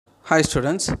Hi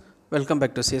students, welcome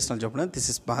back to CS.J. This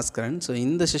is BASKARAN. So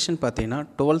in the session பார்த்தீங்கன்னா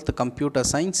 12th computer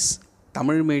science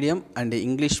Tamil medium and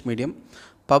English medium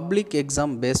public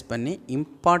exam base பண்ணி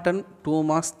important 2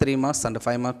 marks 3 marks and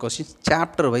 5 mark questions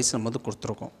chapter wise நம்ம வந்து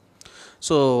கொடுத்துருக்கோம்.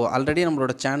 So already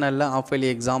நம்மளோட சேனலில் half yearly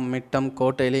exam mid term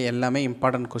quarterly எல்லாமே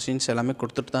important questions எல்லாமே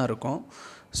கொடுத்துட்டு தான் இருக்கோம்.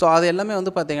 ஸோ அது எல்லாமே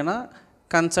வந்து பார்த்திங்கன்னா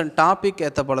கன்சர்ன் டாபிக்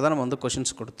ஏற்ற போல் தான் நம்ம வந்து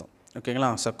கொஷின்ஸ் கொடுத்தோம். ஓகேங்களா?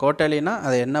 ஸோ குவார்ட்டர்லினா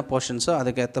அது என்ன போர்ஷன்ஸோ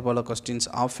அதுக்கு ஏற்ற போல் கொஸ்டின்ஸ்,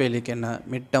 ஆஃப் இயர்லிக்கு என்ன,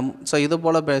 மிட் டேர்ம், ஸோ இது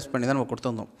போல் பேஸ் பண்ணி தான் நம்ம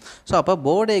கொடுத்துருந்தோம். ஸோ அப்போ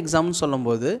போர்டு எக்ஸாம்னு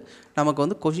சொல்லும்போது நமக்கு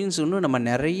வந்து கொஷின்ஸ் இன்னும் நம்ம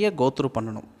நிறைய கோத்ரூ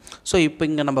பண்ணணும். ஸோ இப்போ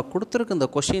இங்கே நம்ம கொடுத்துருக்க இந்த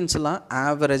கொஷின்ஸ்லாம்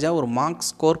ஆவரேஜாக ஒரு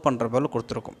மார்க்ஸ் ஸ்கோர் பண்ணுற போல்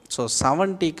கொடுத்துருக்கோம். ஸோ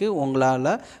 70க்கு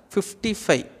உங்களால்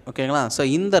 55, ஓகேங்களா? ஸோ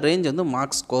இந்த ரேஞ்ச் வந்து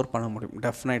மார்க்ஸ் ஸ்கோர் பண்ண முடியும்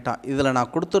டெஃபினட்டாக. இதில்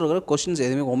நான் கொடுத்துருக்கிற கொஷின்ஸ்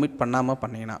எதுவுமே ஒமிட் பண்ணாமல்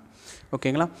பண்ணிங்கன்னா,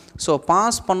 ஓகேங்களா? ஸோ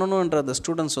பாஸ் பண்ணணுன்ற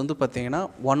ஸ்டூடெண்ட்ஸ் வந்து பார்த்திங்கன்னா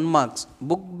 1 மார்க்ஸ்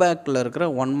புக் பேக்கில் இருக்கிற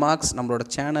 1 மார்க்ஸ் நம்மளோட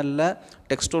சேனலில்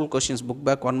textual questions book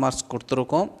back 1 marks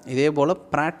கொடுத்துருக்கோம். இதே போல்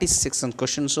ப்ராக்டிஸ் செக்ஷன்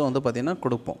கொஷின்ஸும் வந்து பார்த்திங்கன்னா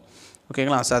கொடுப்போம்.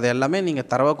 ஓகேங்களா? ஸோ அது எல்லாமே நீங்கள்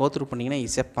தரவாக கோத்ரூ பண்ணிங்கன்னா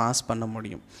ஈஸியாக பாஸ் பண்ண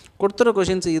முடியும். கொடுத்துருக்க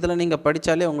கொஷின்ஸ் இதில் நீங்கள்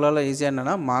படித்தாலே உங்களால் ஈஸியாக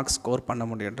என்னென்னா மார்க்ஸ் ஸ்கோர் பண்ண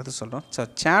முடியுன்றது சொல்கிறோம். ஸோ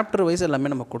சாப்டர் வைஸ்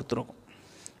எல்லாமே நம்ம கொடுத்துருக்கோம்.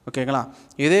 ஓகேங்களா?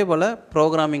 இதே போல்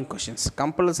ப்ரோக்ராமிங் கொஷின்ஸ்,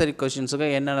 கம்பல்சரி கொஷின்ஸுக்கு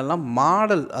என்னென்னலாம்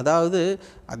மாடல், அதாவது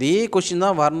அதே கொஷின்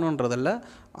தான் வரணுன்றதில்ல,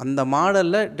 அந்த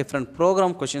மாடலில் டிஃப்ரெண்ட்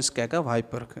ப்ரோக்ராம் கொஷின்ஸ் கேட்க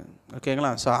வாய்ப்பு இருக்குது.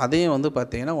 ஓகேங்களா? ஸோ அதையும் வந்து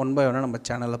பார்த்திங்கன்னா 1 by 1 நம்ம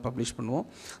சேனலில் பப்ளிஷ் பண்ணுவோம்.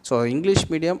 So English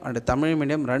medium and Tamil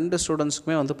medium 2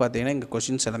 ஸ்டூடெண்ட்ஸுக்குமே வந்து பார்த்திங்கன்னா இங்கே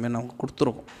கொஷின்ஸ் எல்லாமே நம்ம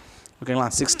கொடுத்துருக்கோம். ஓகேங்களா?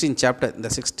 16 சாப்டர்,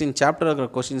 இந்த 16 சாப்டர் இருக்கிற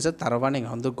கொஷின்ஸை தரவாக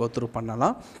நீங்கள் வந்து கோத்ரூ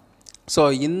பண்ணலாம். ஸோ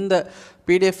இந்த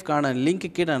பிடிஎஃப்கான லிங்க்கு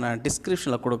கீழே நான்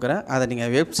டிஸ்கிரிப்ஷனில் கொடுக்குறேன், அதை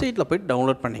நீங்கள் வெப்சைட்டில் போய்ட்டு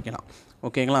டவுன்லோட் பண்ணிக்கலாம்.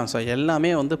 ஓகேங்களா? ஸோ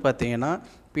எல்லாமே வந்து பார்த்திங்கன்னா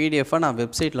பிடிஎஃபாக நான்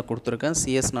வெப்சைட்டில் கொடுத்துருக்கேன்,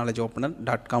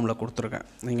 CSKnowledgeOpener.comல கொடுத்துருக்கேன்.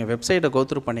 நீங்கள் வெப்சைட்டை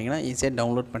கோத்ரூ பண்ணிங்கன்னா ஈஸியாக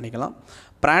டவுன்லோட் பண்ணிக்கலாம்.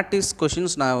 ப்ராக்டிஸ்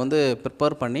கொஷின்ஸ் நான் வந்து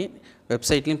ப்ரிப்பேர் பண்ணி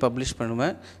வெப்சைட்லேயும் பப்ளிஷ்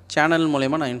பண்ணுவேன், சேனல்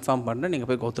மூலயமா நான் இன்ஃபார்ம் பண்ணுறேன்,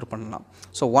 நீங்கள் போய் கோத்ரூ பண்ணலாம்.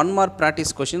 So 1 mark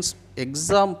practice questions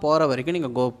exam போகிற வரைக்கும்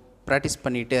நீங்கள் ப்ராக்டிஸ்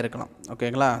பண்ணிகிட்டே இருக்கலாம்.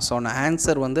 ஓகேங்களா? ஸோ நான்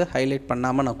ஆன்சர் வந்து ஹைலைட்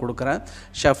பண்ணாமல் நான் கொடுக்குறேன்,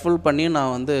 ஷஃபிள் பண்ணி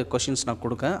நான் வந்து கொஷின்ஸ் நான்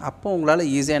கொடுக்கேன். அப்போ உங்களால்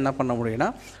ஈஸியாக என்ன பண்ண முடியும்னா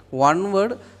 1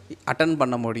 வேர்டு அட்டன்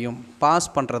பண்ண முடியும் பாஸ்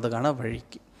பண்ணுறதுக்கான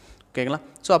வழிக்கு. ஓகேங்களா?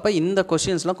 ஸோ அப்போ இந்த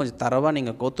கொஷின்ஸ்லாம் கொஞ்சம் தரவாக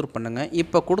நீங்கள் கோத்ரூ பண்ணுங்கள்.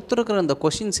 இப்போ கொடுத்துருக்குற இந்த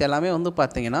கொஷின்ஸ் எல்லாமே வந்து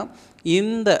பார்த்திங்கன்னா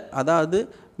அதாவது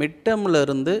மிட் டேர்மில்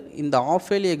இருந்து இந்த ஆஃப்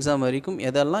இயர்லி எக்ஸாம் வரைக்கும்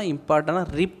எதெல்லாம் இம்பார்ட்டண்ட்டாக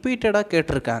ரிப்பீட்டடாக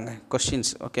கேட்டிருக்காங்க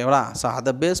கொஷின்ஸ். ஓகேவா? ஸோ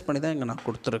அதை பேஸ் பண்ணி தான் இங்கே நான்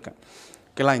கொடுத்துருக்கேன்.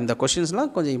 ஓகேங்களா? இந்த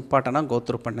கொஷின்ஸ்லாம் கொஞ்சம் இம்பார்ட்டண்ட்டாக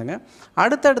கோத்ரூ பண்ணுங்கள்.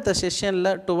 அடுத்தடுத்த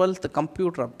செஷனில் 12th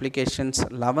computer applications,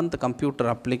 11th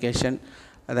computer application,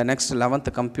 அதை next 11th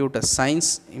computer science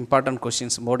important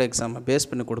questions board எக்ஸாமை பேஸ்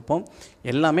பண்ணி கொடுப்போம்.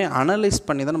 எல்லாமே அனலைஸ்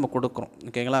பண்ணி தான் நம்ம கொடுக்குறோம்.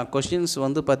 ஓகேங்களா? கொஷின்ஸ்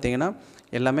வந்து பார்த்திங்கன்னா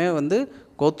எல்லாமே வந்து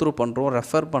கோத்ரூ பண்ணுறோம்,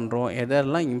 ரெஃபர் பண்ணுறோம்,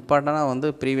 எதெல்லாம் இம்பார்ட்டண்ட்டாக வந்து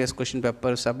ப்ரீவியஸ் கொஷின்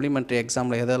பேப்பர் சப்ளிமெண்ட்ரி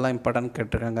எக்ஸாமில் எதெல்லாம் இம்பார்ட்டன்ட்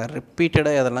கேட்டிருக்காங்க,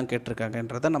 ரிப்பீட்டடாக எதெல்லாம்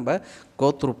கேட்டிருக்காங்கன்றதை நம்ம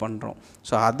கோத்ரூ பண்ணுறோம்.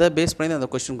 ஸோ அதை பேஸ் பண்ணி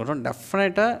அந்த கொஷின் கொடுறோம்.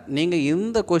 டெஃபினட்டாக நீங்கள்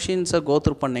இந்த கொஷின்ஸை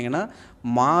கோத்ரூ பண்ணிங்கன்னா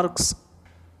மார்க்ஸ்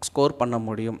ஸ்கோர் பண்ண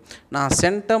முடியும். நான்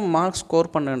சென்டம் மார்க்ஸ் ஸ்கோர்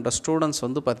பண்ணுற ஸ்டூடெண்ட்ஸ்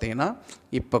வந்து பார்த்திங்கன்னா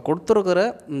இப்போ கொடுத்துருக்கிற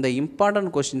இந்த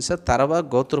இம்பார்ட்டன்ட் கொஷின்ஸை தரவாக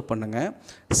கோத்ரூ பண்ணுங்கள்.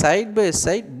 Side by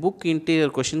side book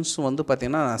interior கொஷின்ஸும் வந்து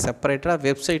பார்த்திங்கன்னா நான் செப்பரேட்டாக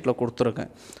வெப்சைட்டில்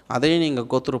கொடுத்துருக்கேன், அதையும் நீங்கள்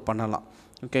கோத்ரூ பண்ணலாம்.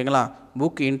 ஓகேங்களா?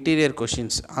 புக் இன்டீரியர்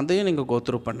கொஷின்ஸ் அதையும் நீங்கள்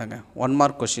கோத்ரூ பண்ணுங்கள். 1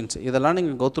 மார்க் கொஷின்ஸ் இதெல்லாம்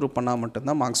நீங்கள் கோத்ரூ பண்ணால்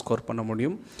மட்டும்தான் மார்க்ஸ் ஸ்கோர் பண்ண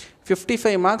முடியும்.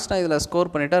 55 மார்க்ஸ் நான் இதில்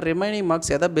ஸ்கோர் பண்ணிவிட்டால் ரிமைனிங்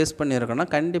மார்க்ஸ் எதை பேஸ் பண்ணியிருக்கேன்னா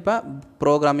கண்டிப்பாக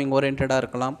ப்ரோக்ராமிங் ஓரியன்டாக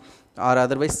இருக்கலாம், ஆர்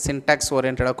அதர்வைஸ் சின்டாக்ஸ்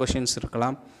ஓரியன்டாக கொஷின்ஸ்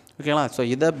இருக்கலாம். ஓகேங்களா? ஸோ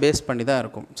இதை பேஸ் பண்ணி தான்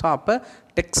இருக்கும். ஸோ அப்போ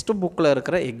டெக்ஸ்ட் புக்கில்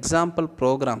இருக்கிற example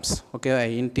programs, okay,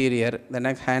 interior, then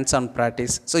hands on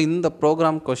practice, so இந்த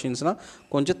ப்ரோக்ராம் கொஷின்ஸ்லாம்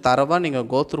கொஞ்சம் தரவாக நீங்கள்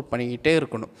கோத்ரூ பண்ணிக்கிட்டே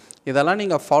இருக்கணும். இதெல்லாம்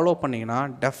நீங்கள் ஃபாலோ பண்ணிங்கன்னா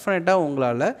டெஃபினட்டாக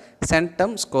உங்களால்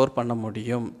சென்டம் ஸ்கோர் பண்ண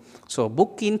முடியும். ஸோ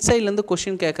புக் இன்சைட்லேருந்து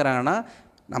கொஷின் கேட்குறாங்கன்னா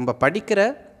நம்ம படிக்கிற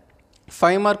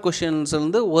 5 மார்க்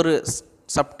கொஷின்ஸ்லேருந்து ஒரு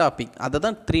சப் டாபிக் அதை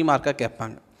தான் 3 மார்க்காக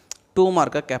கேட்பாங்க, 2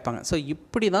 மார்க்காக கேட்பாங்க. ஸோ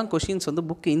இப்படி தான் கொஷின்ஸ் வந்து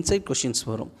புக் இன்சைட் கொஷின்ஸ்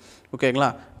வரும். ஓகேங்களா?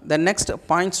 தென் நெக்ஸ்ட்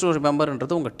பாயிண்ட்ஸ் டு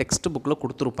ரிமெம்பர்ன்றது உங்கள் டெக்ஸ்ட் புக்கில்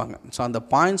கொடுத்துருப்பாங்க. ஸோ அந்த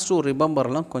பாயிண்ட்ஸ் டு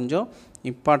ரிமெம்பர்லாம் கொஞ்சம்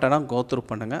இம்பார்ட்டண்ட்டாக கோத்ரூ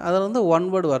பண்ணுங்கள். அதில் வந்து 1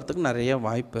 வேர்டு வரத்துக்கு நிறைய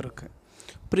வாய்ப்பு இருக்குது.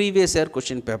 Previous year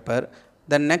question paper,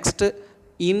 then next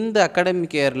இந்த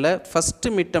அகாடமிக் இயரில்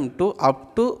first mid term to up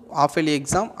to half yearly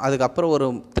exam, அதுக்கப்புறம் ஒரு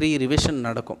 3 ரிவிஷன்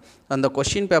நடக்கும். அந்த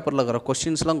கொஷின் பேப்பரில் இருக்கிற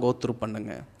கொஷின்ஸ்லாம் கோத்ரூ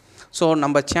பண்ணுங்கள். ஸோ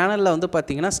நம்ம சேனலில் வந்து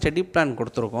பார்த்திங்கன்னா ஸ்டடி பிளான்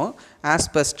கொடுத்துருக்கோம். ஆஸ்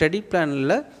பர் ஸ்டடி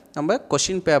பிளானில் நம்ம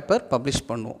கொஷின் பேப்பர் பப்ளிஷ்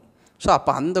பண்ணுவோம். ஸோ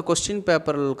அப்போ அந்த கொஷின்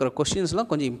பேப்பரில் இருக்கிற கொஷின்ஸ்லாம்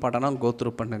கொஞ்சம் இம்பார்ட்டண்ட்டாக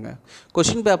கோத்ரூ பண்ணுங்கள்.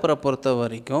 கொஷின் பேப்பரை பொறுத்த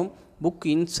வரைக்கும் book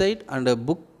inside and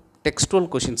book textual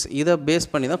questions இதை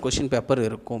பேஸ் பண்ணி தான் கொஷின் பேப்பர்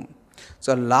இருக்கும்.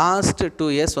 ஸோ லாஸ்ட் 2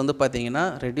 இயர்ஸ் வந்து பார்த்திங்கன்னா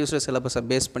ரெடியூஸ்டு சிலபஸை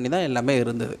பேஸ் பண்ணி தான் எல்லாமே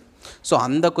இருந்தது. ஸோ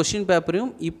அந்த கொஷின்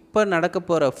பேப்பரையும் இப்போ நடக்க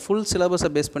போகிற ஃபுல் சிலபஸை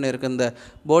பேஸ் பண்ணியிருக்க இந்த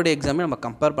போர்டு எக்ஸாமே நம்ம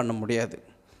கம்பேர் பண்ண முடியாது.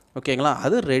 ஓகேங்களா?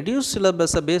 அது ரெடியூஸ்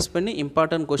சிலபஸை பேஸ் பண்ணி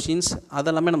இம்பார்ட்டன்ட் கொஷின்ஸ்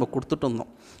அதெல்லாமே நம்ம கொடுத்துட்டு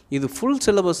இருந்தோம். இது ஃபுல்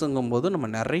சிலபஸுங்கும்போது நம்ம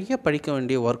நிறைய படிக்க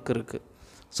வேண்டிய ஒர்க் இருக்குது.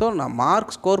 ஸோ நான்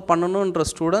மார்க் ஸ்கோர் பண்ணணுன்ற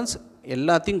ஸ்டூடெண்ட்ஸ்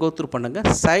எல்லாத்தையும் கோத்ரூ பண்ணுங்கள்.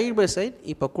 சைட் பை சைட்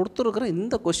இப்போ கொடுத்துருக்குற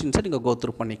இந்த கொஷின்ஸை நீங்கள்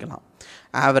கோத்ரூ பண்ணிக்கலாம்.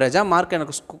 ஆவரேஜாக மார்க்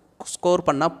எனக்கு ஸ்கோர்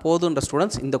பண்ணால் போதுன்ற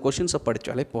ஸ்டூடெண்ட்ஸ் இந்த கொஷின்ஸை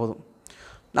படித்தாலே போதும்.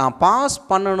 நான் பாஸ்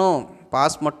பண்ணணும்,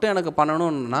 பாஸ் மட்டும் எனக்கு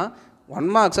பண்ணணுன்னா 1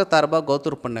 மார்க்ஸை தரப்பாக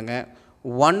கோத்ரூ பண்ணுங்கள்.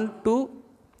 1 to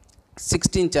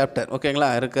 16 சாப்டர் ஓகேங்களா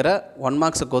இருக்கிற 1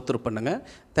 மார்க்ஸை கோத்ரூ பண்ணுங்கள்.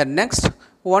 நெக்ஸ்ட்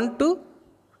 1 to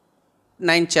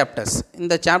 9 சாப்டர்ஸ்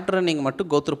இந்த சாப்டரை நீங்கள்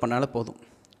மட்டும் கோத்ரூ பண்ணாலே போதும்.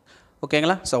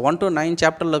 ஓகேங்களா? ஸோ 1 to 9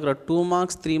 சாப்டரில் இருக்கிற 2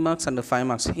 மார்க்ஸ் 3 மார்க்ஸ் அண்ட் 5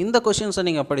 மார்க்ஸ் இந்த கொஷின்ஸை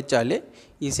நீங்கள் படித்தாலே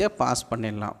ஈஸியாக பாஸ்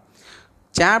பண்ணிடலாம்.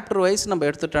 சாப்டர் வைஸ் நம்ம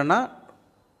எடுத்துட்டோன்னா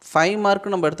 5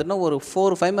 மார்க்கு நம்ம எடுத்துட்டோம்னா ஒரு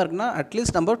 4-5 மார்க்னா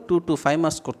அட்லீஸ்ட் நம்ம 2 to 5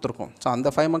 மார்க்ஸ் கொடுத்துருக்கோம். ஸோ அந்த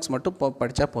 5 மார்க்ஸ் மட்டும்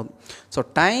படித்தா போதும். ஸோ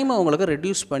டைமை உங்களுக்கு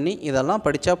ரெடியூஸ் பண்ணி இதெல்லாம்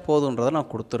படித்தா போதுன்றதை நான்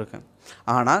கொடுத்துருக்கேன்.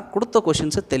 ஆனால் கொடுத்த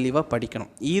கொஷின்ஸை தெளிவாக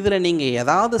படிக்கணும். இதில் நீங்கள்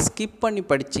ஏதாவது ஸ்கிப் பண்ணி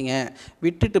படிச்சிங்க,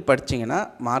 விட்டுட்டு படிச்சிங்கன்னா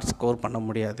மார்க்ஸ் ஸ்கோர் பண்ண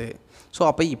முடியாது. ஸோ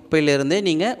அப்போ இப்போலேருந்தே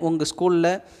நீங்கள் உங்கள்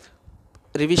ஸ்கூலில்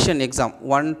ரிவிஷன் எக்ஸாம்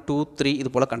 1, 2, 3 இது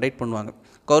போல் கண்டக்ட் பண்ணுவாங்க.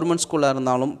 கவர்மெண்ட் ஸ்கூலாக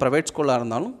இருந்தாலும் ப்ரைவேட் ஸ்கூலாக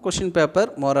இருந்தாலும் கொஷின் பேப்பர்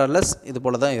மோரலஸ் இது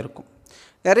போல் தான் இருக்கும்.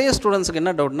 நிறைய ஸ்டூடெண்ட்ஸுக்கு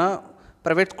என்ன டவுட்னா,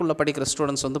 ப்ரைவேட் ஸ்கூலில் படிக்கிற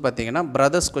ஸ்டூடெண்ட்ஸ் வந்து பார்த்திங்கன்னா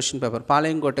brothers question paper,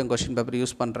 பாளையங்கோட்டையன் question paper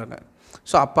use பண்ணுறாங்க.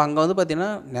 ஸோ அப்போ அங்கே வந்து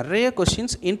பார்த்திங்கன்னா நிறைய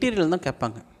கொஷின்ஸ் இன்டீரியல் தான்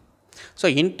கேட்பாங்க. ஸோ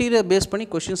இன்டீரியர் பேஸ் பண்ணி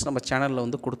கொஷின்ஸ் நம்ம சேனலில்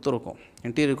வந்து கொடுத்துருக்கோம்.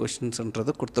 இன்டீரியர்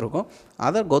கொஷின்ஸ்ன்றது கொடுத்துருக்கோம்.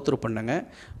 அதை கோத்ரூ பண்ணுங்கள்.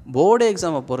 போர்டு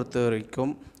எக்ஸாமை பொறுத்த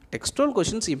வரைக்கும் டெக்ஸ்டுவல்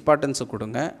கொஷின்ஸ் இம்பார்ட்டன்ஸை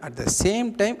கொடுங்க. At the same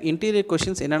time interior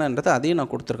questions என்னென்னது அதையும்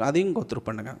நான் கொடுத்துருக்கேன், அதையும் கோத்ரூ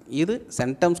பண்ணுங்கள். இது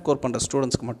சென்டம் ஸ்கோர் பண்ணுற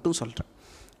ஸ்டூடெண்ட்ஸ்க்கு மட்டும் சொல்கிறேன்.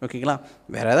 ஓகேங்களா?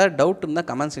 வேறு ஏதாவது டவுட் இருந்தால்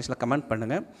கமெண்ட் செக்ஷனில் கமெண்ட்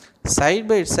பண்ணுங்கள். சைட்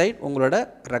பை சைட் உங்களோட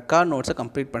ரெக்கார்ட் நோட்ஸை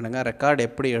கம்ப்ளீட் பண்ணுங்கள். ரெக்கார்டு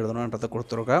எப்படி எழுதணுன்றதை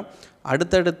கொடுத்துருக்கேன்.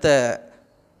 அடுத்தடுத்த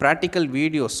ப்ராக்டிக்கல்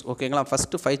வீடியோஸ் ஓகேங்களா?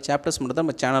 ஃபஸ்ட்டு 5 சாப்டர்ஸ் மட்டும் தான்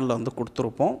நம்ம சேனலில் வந்து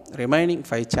கொடுத்துருப்போம். ரிமைனிங்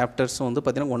 5 சாப்டர்ஸும் வந்து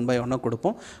பார்த்திங்கன்னா 1 by 1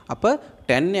 கொடுப்போம். அப்போ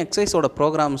 10 எக்ஸசைஸோட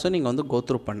ப்ரோக்ராம்ஸும் நீங்கள் வந்து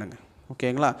கோத்ரூ பண்ணுங்கள்.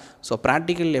 ஓகேங்களா? ஸோ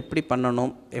ப்ராக்டிக்கல் எப்படி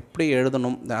பண்ணணும், எப்படி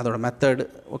எழுதணும், அதோட மெத்தடு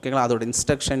ஓகேங்களா, அதோட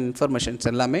இன்ஸ்ட்ரக்ஷன் இன்ஃபர்மேஷன்ஸ்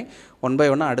எல்லாமே 1 by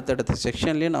 1 அடுத்தடுத்த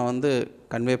செக்ஷன்லேயும் நான் வந்து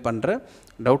கன்வே பண்ணுறேன்.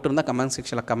 டவுட் இருந்தால் கமெண்ட்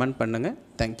செக்ஷனில் கமெண்ட் பண்ணுங்கள்.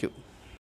 தேங்க்யூ.